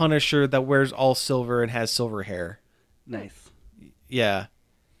Lady the Punisher that wears all silver and has silver hair. Nice. Yeah.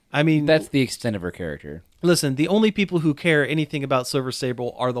 I mean, That's the extent of her character. listen, the only people who care anything about Silver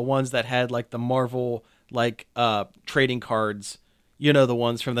Sable are the ones that had like the Marvel trading cards. The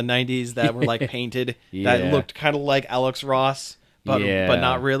ones from the 90s that were like painted that Yeah. looked kind of like Alex Ross, but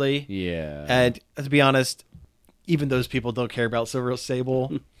not really. Yeah. And to be honest, even those people don't care about Silver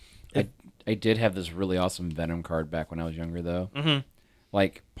Sable. I did have this really awesome Venom card back when I was younger, though. Mm-hmm.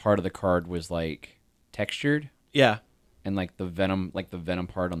 Like, part of the card was, like, textured. Yeah. And, like, the Venom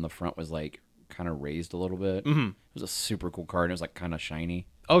part on the front was, like, kind of raised a little bit. Mm-hmm. It was a super cool card. It was, like, kind of shiny.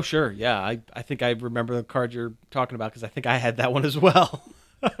 Oh, sure. Yeah. I think I remember the card you're talking about because I think I had that one as well.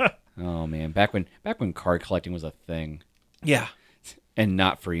 Oh, man. Back when card collecting was a thing. Yeah. And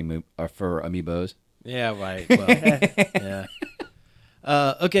not for amiibos. Yeah, right. Well, yeah.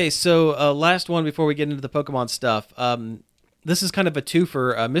 Okay, so last one before we get into the Pokemon stuff. This is kind of a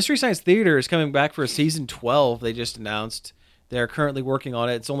twofer. Mystery Science Theater is coming back for a season 12. They just announced they're currently working on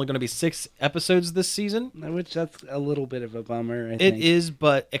it. It's only going to be 6 episodes this season. Which that's a little bit of a bummer, I It think. is,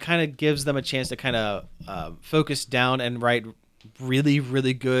 but it kind of gives them a chance to kind of focus down and write really,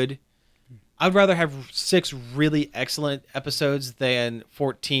 really good. I'd rather have 6 really excellent episodes than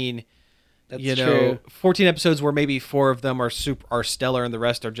 14. That's you know, true. 14 episodes where maybe 4 of them are stellar and the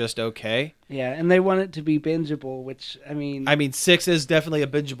rest are just okay. Yeah, and they want it to be bingeable, which, I mean... 6 is definitely a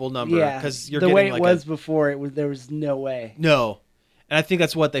bingeable number. yeah, Because you're the getting way it like was before, there was no way. No. And I think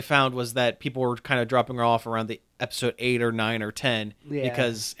that's what they found was that people were kind of dropping off around the episode 8 or 9 or 10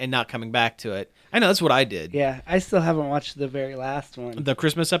 Yeah. and not coming back to it. I know, that's what I did. Yeah, I still haven't watched the very last one. The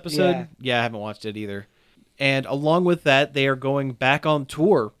Christmas episode? Yeah, I haven't watched it either. And along with that, they are going back on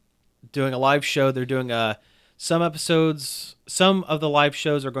tour, doing a live show. They're doing some episodes. Some of the live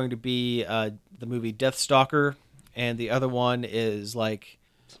shows are going to be the movie Deathstalker, and the other one is like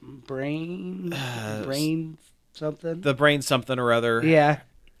Brain something? the Brain something or other. Yeah.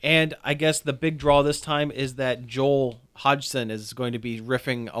 And I guess the big draw this time is that Joel Hodgson is going to be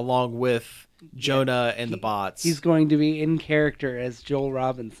riffing along with Jonah and the bots. He's going to be in character as Joel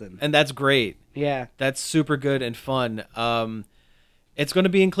Robinson. And that's great. Yeah. That's super good and fun. It's going to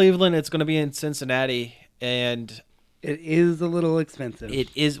be in Cleveland. It's going to be in Cincinnati. And It is a little expensive. it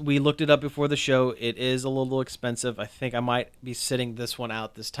is, we looked it up before the show. It is a little expensive. I think I might be sitting this one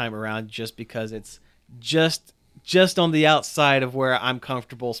out this time around just because it's just on the outside of where I'm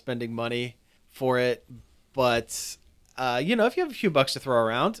comfortable spending money for it. But, if you have a few bucks to throw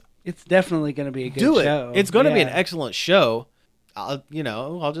around, It's definitely going to be a good do it. show. It's going to be an Yeah. excellent show.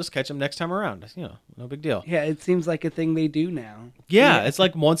 I'll just catch them next time around. No big deal. Yeah, it seems like a thing they do now. Yeah, it's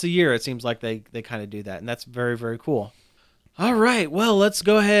like once a year. It seems like they kind of do that, and that's very, very cool. All right, well, let's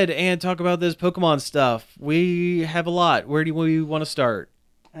go ahead and talk about this Pokemon stuff. We have a lot. Where do we want to start?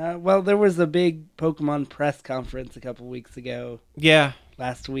 Well, there was a big Pokemon press conference a couple weeks ago, Yeah,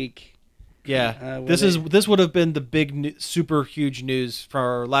 last week. yeah. Well, This would have been the big, super huge news for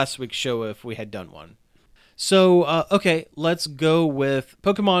our last week's show if we had done one. So, okay, let's go with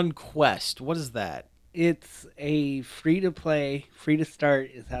Pokemon Quest. What is that? It's a free-to-play,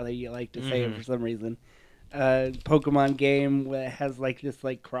 free-to-start is how they like to say it for some reason. Pokemon game that has like this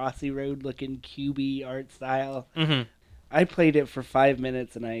like Crossy Road looking cubey art style. Mhm. I played it for 5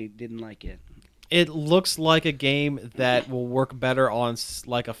 minutes and I didn't like it. It looks like a game that will work better on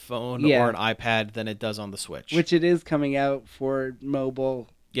like a phone Yeah. or an iPad than it does on the Switch. Which it is coming out for mobile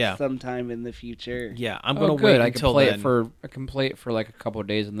Yeah. sometime in the future. Yeah, I'm Oh, gonna good. wait I until can play then. I can play it for like a couple of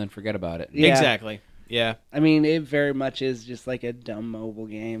days and then forget about it. Yeah. Exactly. Yeah. I mean, it very much is just like a dumb mobile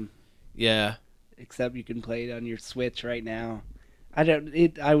game. Yeah. except you can play it on your Switch right now.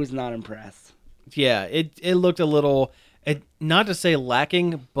 I was not impressed. Yeah, it looked a little, not to say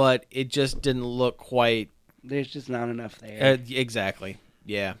lacking, but it just didn't look quite. There's just not enough there. Exactly.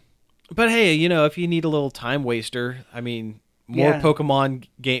 Yeah. But hey, if you need a little time waster, I mean, more Yeah. Pokemon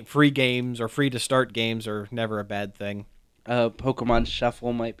free games or free to start games are never a bad thing. Pokemon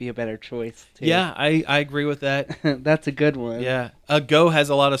Shuffle might be a better choice too. Yeah, I agree with that. That's a good one. Yeah. Go has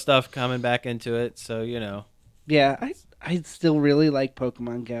a lot of stuff coming back into it, so Yeah, I still really like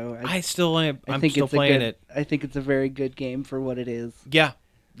Pokemon Go. I still am. I I'm think still it's playing a it. good, I think it's a very good game for what it is. Yeah.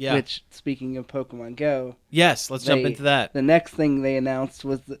 Yeah. Which, speaking of Pokemon Go, Yes, let's jump into that. the next thing they announced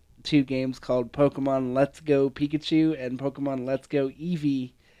was the 2 games called Pokemon Let's Go Pikachu and Pokemon Let's Go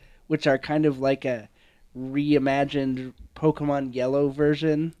Eevee, which are kind of like a reimagined Pokemon Yellow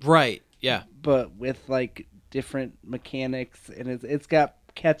version, Right. Yeah. but with like different mechanics, and it's got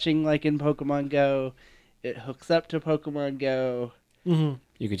catching like in Pokemon Go. It hooks up to Pokemon Go. Mm-hmm.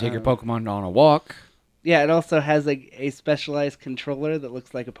 You can take your Pokemon on a walk. Yeah, it also has a specialized controller that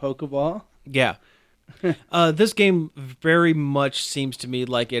looks like a Pokeball. Yeah. This game very much seems to me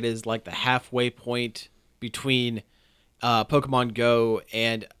like it is like the halfway point between Pokemon Go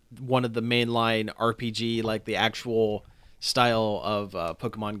and one of the mainline RPG, like the actual style of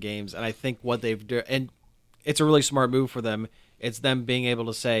Pokemon games. And I think what they've done, and it's a really smart move for them, it's them being able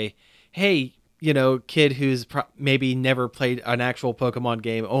to say, hey, kid who's maybe never played an actual Pokemon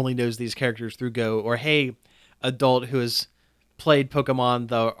game, only knows these characters through Go, or hey, adult who has played Pokemon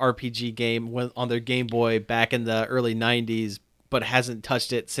the RPG game on their Game Boy back in the early 90s, but hasn't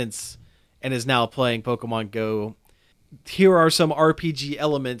touched it since and is now playing Pokemon Go. Here are some RPG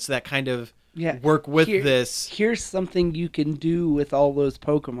elements that kind of work with this. Here's something you can do with all those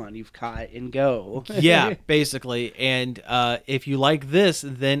Pokemon you've caught in Go. Yeah, basically. And if you like this,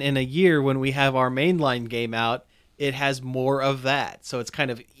 then in a year when we have our mainline game out, it has more of that. So it's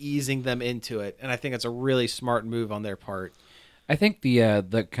kind of easing them into it. And I think it's a really smart move on their part. I think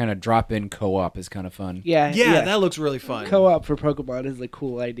the kind of drop-in co-op is kind of fun. Yeah, that looks really fun. Co-op for Pokemon is a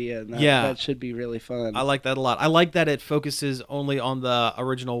cool idea. And that should be really fun. I like that a lot. I like that it focuses only on the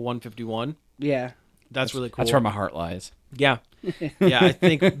original 151. Yeah. That's really cool. That's where my heart lies. Yeah. Yeah, I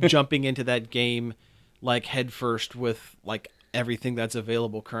think jumping into that game like head first with like everything that's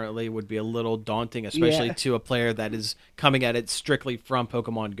available currently would be a little daunting, especially to a player that is coming at it strictly from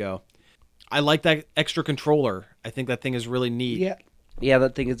Pokemon Go. I like that extra controller. I think that thing is really neat. Yeah,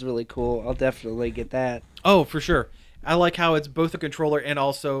 that thing is really cool. I'll definitely get that. Oh, for sure. I like how it's both a controller and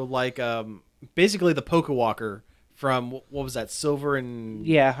also like basically the Pokewalker from, what was that, Silver and...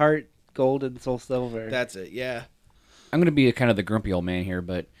 Yeah, Heart Gold and Soul Silver. That's it, yeah. I'm going to be kind of the grumpy old man here,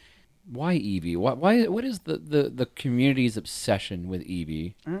 but why Eevee? Why? What is the community's obsession with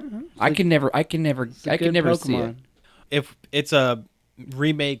Eevee? I can never see it. If it's a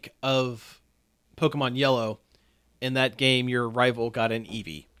remake of Pokemon Yellow, in that game your rival got an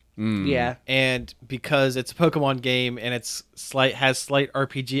Eevee. Yeah. And because it's a Pokemon game and it's has slight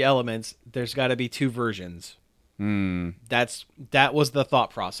RPG elements, there's got to be 2 versions. That was the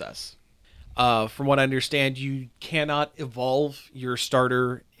thought process. From what I understand, you cannot evolve your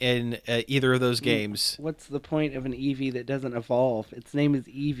starter in either of those games. What's the point of an Eevee that doesn't evolve? Its name is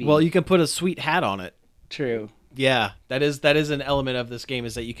Eevee. Well, you can put a sweet hat on it. True. Yeah, that is an element of this game,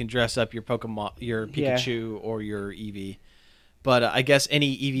 is that you can dress up your Pokemon, your Pikachu or your Eevee. But I guess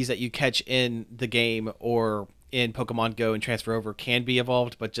any Eevees that you catch in the game or in Pokemon Go and transfer over can be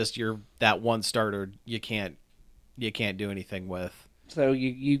evolved, but just that one starter you can't do anything with. So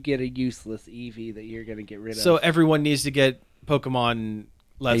you get a useless Eevee that you're going to get rid of. So everyone needs to get Pokemon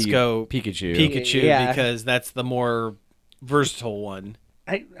Let's Go Pikachu. Because that's the more versatile one.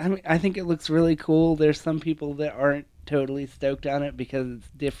 I mean, I think it looks really cool. There's some people that aren't totally stoked on it because it's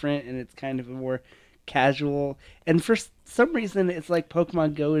different and it's kind of a more casual. And for some reason, it's like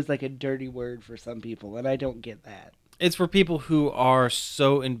Pokemon Go is like a dirty word for some people, and I don't get that. It's for people who are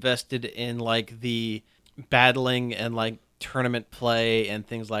so invested in like the battling and like tournament play and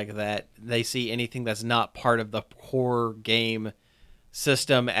things like that. They see anything that's not part of the core game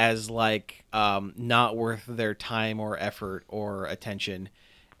system as like not worth their time or effort or attention.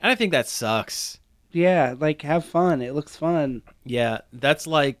 And I think that sucks. Yeah, like have fun. It looks fun. Yeah, that's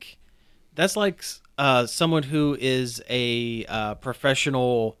like someone who is a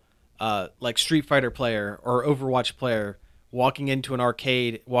professional like Street Fighter player or Overwatch player walking into an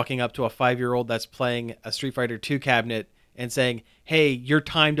arcade, walking up to a 5-year-old that's playing a Street Fighter 2 cabinet and saying, "Hey, your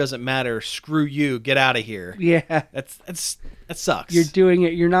time doesn't matter. Screw you. Get out of here." Yeah. That sucks. You're doing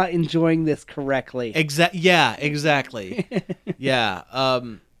it. You're not enjoying this correctly. Yeah, exactly. Yeah.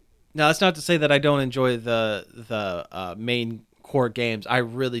 Now, that's not to say that I don't enjoy the main core games. I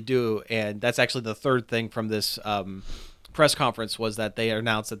really do, and that's actually the third thing from this press conference was that they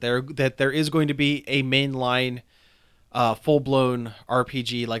announced that there is going to be a mainline, full blown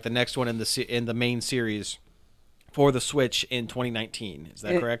RPG like the next one in the main series for the Switch in 2019. Is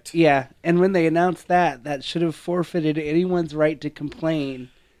that correct? Yeah, and when they announced that, that should have forfeited anyone's right to complain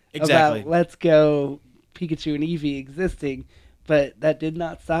Exactly. about Let's Go Pikachu and Eevee existing, but that did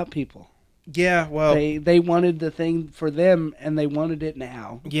not stop people. Yeah. Well. They wanted the thing for them, and they wanted it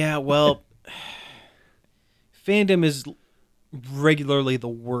now. Yeah. Well. Fandom is regularly the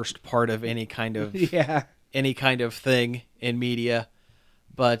worst part of any kind of Yeah. thing in media.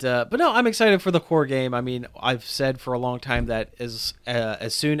 But no, I'm excited for the core game. I mean, I've said for a long time that as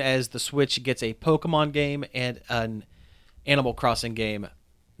soon as the Switch gets a Pokemon game and an Animal Crossing game,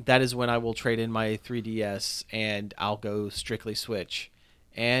 that is when I will trade in my 3DS and I'll go strictly Switch.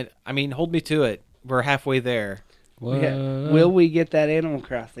 And I mean, hold me to it. We're halfway there. Yeah. Will we get that Animal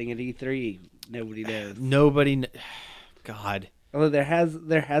Crossing at E3? Nobody knows. God. Although there has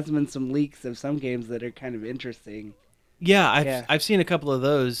been some leaks of some games that are kind of interesting. Yeah, I've seen a couple of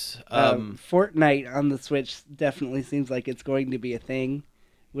those. Fortnite on the Switch definitely seems like it's going to be a thing,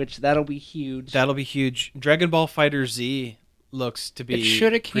 which that'll be huge. That'll be huge. Dragon Ball Fighter Z looks to be. It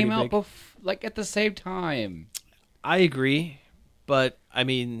should have came pretty out big. like at the same time. I agree, but I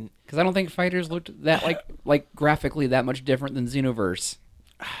mean, Because I don't think Fighters looked that like graphically that much different than Xenoverse.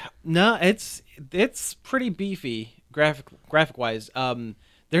 no, it's pretty beefy graphic wise.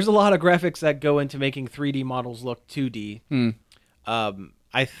 There's a lot of graphics that go into making 3D models look 2D.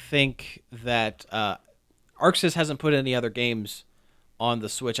 I think that ArcSys hasn't put any other games on the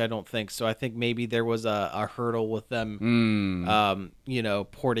Switch, I don't think. So I think maybe there was a hurdle with them,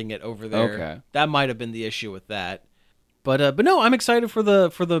 porting it over there. Okay. That might have been the issue with that. But no, I'm excited for the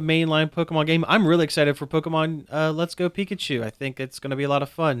mainline Pokemon game. I'm really excited for Pokemon Let's Go Pikachu. I think it's going to be a lot of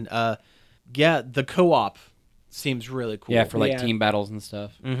fun. The co-op seems really cool. Yeah, for like Yeah. team battles and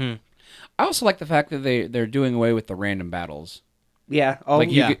stuff. Mm-hmm. I also like the fact that they're doing away with the random battles. Yeah, all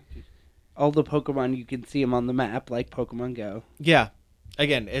Like you could- all the Pokemon, you can see them on the map, like Pokemon Go. Yeah.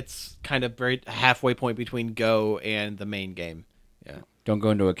 Again, it's kind of very halfway point between Go and the main game. Yeah. don't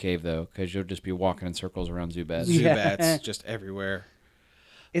go into a cave though, because you'll just be walking in circles around Zubats. Yeah. Zubats just everywhere.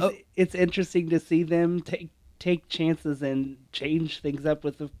 It's interesting to see them take chances and change things up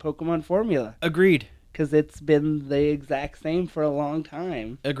with the Pokemon formula, Agreed. because it's been the exact same for a long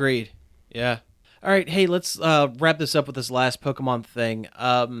time. Agreed. Yeah. All right. Hey, let's wrap this up with this last Pokemon thing.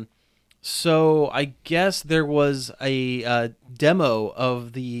 So I guess there was a demo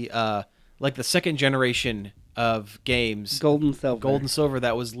of the the second generation of games, Gold and Silver. Gold and Silver,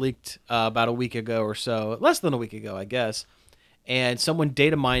 that was leaked about a week ago or so, less than a week ago, I guess. And someone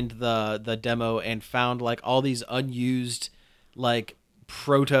data mined the demo and found like all these unused like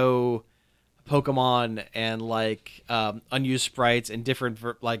proto Pokemon and like unused sprites and different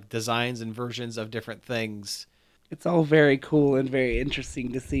designs and versions of different things. It's all very cool and very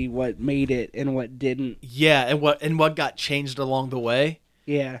interesting to see what made it and what didn't. Yeah, and what got changed along the way.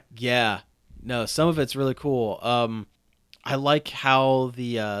 Yeah. Yeah. No, some of it's really cool. I like how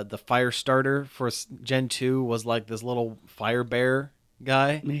the fire starter for Gen 2 was like this little fire bear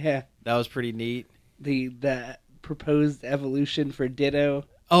guy. Yeah. That was pretty neat. The proposed evolution for Ditto.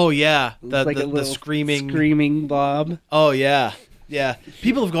 Oh yeah, It's like a the little screaming blob. Oh yeah. Yeah.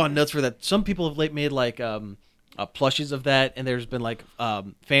 People have gone nuts for that. Some people have made like plushies of that, and there's been like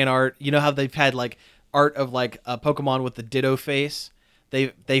fan art. You know how they've had like art of like a Pokemon with the Ditto face?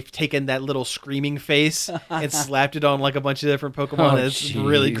 They've taken that little screaming face and slapped it on like a bunch of different Pokemon. Oh, And it's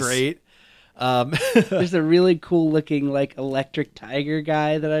really jeez. great. There's a really cool looking like electric tiger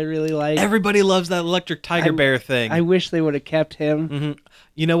guy that I really like. Everybody loves that electric tiger bear thing. I wish they would have kept him. Mhm.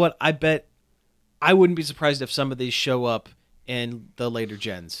 You know what? I bet I wouldn't be surprised if some of these show up in the later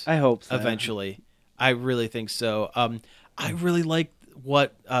gens I hope so. eventually. I really think so. I really like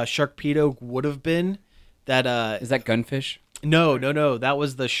what Sharkpedo would have been. That Is that Gunfish? No. That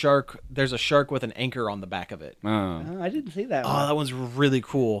was the shark. There's a shark with an anchor on the back of it. Oh. Oh, I didn't see that Oh, one. that one's really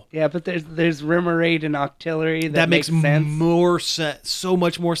cool. Yeah, but there's Remoraid and Octillery That makes sense. more sense. So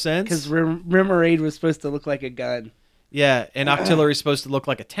much more sense. Because Remoraid was supposed to look like a gun. Yeah, and Octillery's supposed to look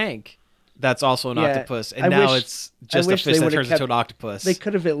like a tank. That's also an Yeah, octopus, and I now wish- it's I just a wish they fish that would've turns kept- into an octopus. They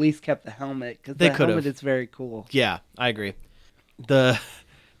could have at least kept the helmet, because They the could've. helmet is very cool. Yeah, I agree. The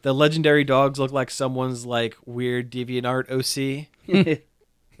legendary dogs look like someone's like weird DeviantArt OC.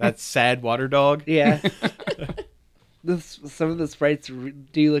 That sad water dog. Yeah. Some of the sprites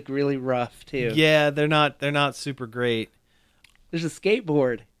do look really rough too. Yeah, they're not super great. There's a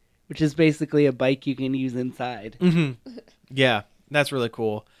skateboard which is basically a bike you can use inside. Yeah, that's really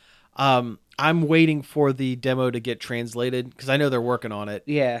cool. I'm waiting for the demo to get translated because I know they're working on it.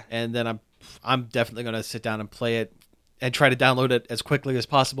 Yeah. And then I'm definitely going to sit down and play it and try to download it as quickly as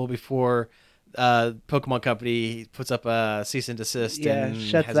possible before Pokemon Company puts up a cease and desist. Yeah, and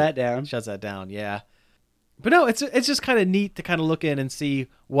shuts that down. Shuts that down, yeah. But no, it's just kind of neat to kind of look in and see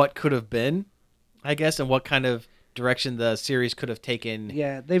what could have been, I guess, and what kind of direction the series could have taken.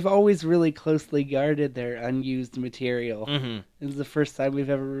 Yeah, they've always really closely guarded their unused material. Mm-hmm. This is the first time we've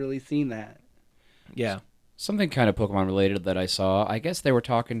ever really seen that. Yeah. Something kind of Pokemon related that I saw. I guess they were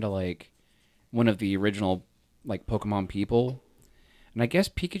talking to like one of the original like Pokemon people, and I guess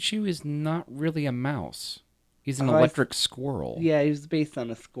Pikachu is not really a mouse. He's an electric squirrel. Yeah, he was based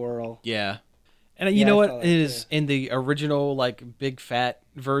on a squirrel. Yeah. And you Yeah, know I what? saw It that, is too. in the original, like, big fat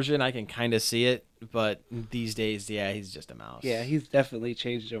version, I can kind of see it. But these days, yeah, he's just a mouse. Yeah, he's definitely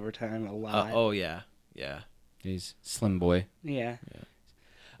changed over time a lot. Oh, yeah. Yeah. He's Slim Boy. Yeah.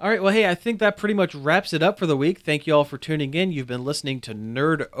 All right. Well, hey, I think that pretty much wraps it up for the week. Thank you all for tuning in. You've been listening to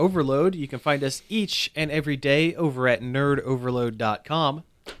Nerd Overload. You can find us each and every day over at nerdoverload.com.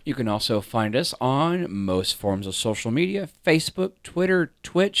 You can also find us on most forms of social media: Facebook, Twitter,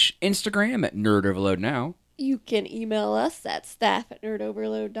 Twitch, Instagram at Nerd Overload Now. You can email us at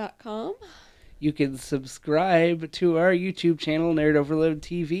staff@nerdoverload.com. You can subscribe to our YouTube channel, Nerd Overload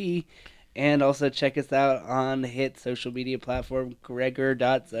TV, and also check us out on the hit social media platform,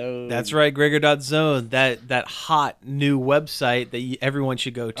 Gregor.zone. That's right, Gregor.zone. That hot new website that everyone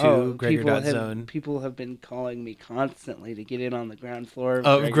should go to, Oh, Gregor.zone. people have been calling me constantly to get in on the ground floor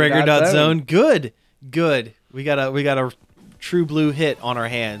Of Gregor.zone. Good. We got a true blue hit on our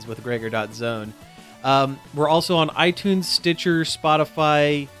hands with Gregor.zone. We're also on iTunes, Stitcher,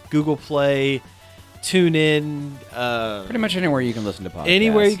 Spotify, Google Play, TuneIn. Pretty much anywhere you can listen to podcasts.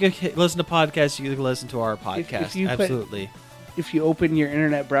 Anywhere you can listen to podcasts, you can listen to our podcast. if you put- Absolutely. If you open your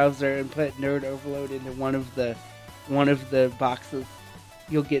internet browser and put Nerd Overload into one of the boxes,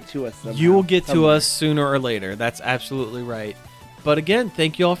 you'll get to us somehow. You will get to somewhere. us sooner or later. That's absolutely right. But again,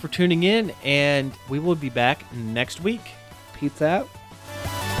 thank you all for tuning in, and we will be back next week. Pizza out.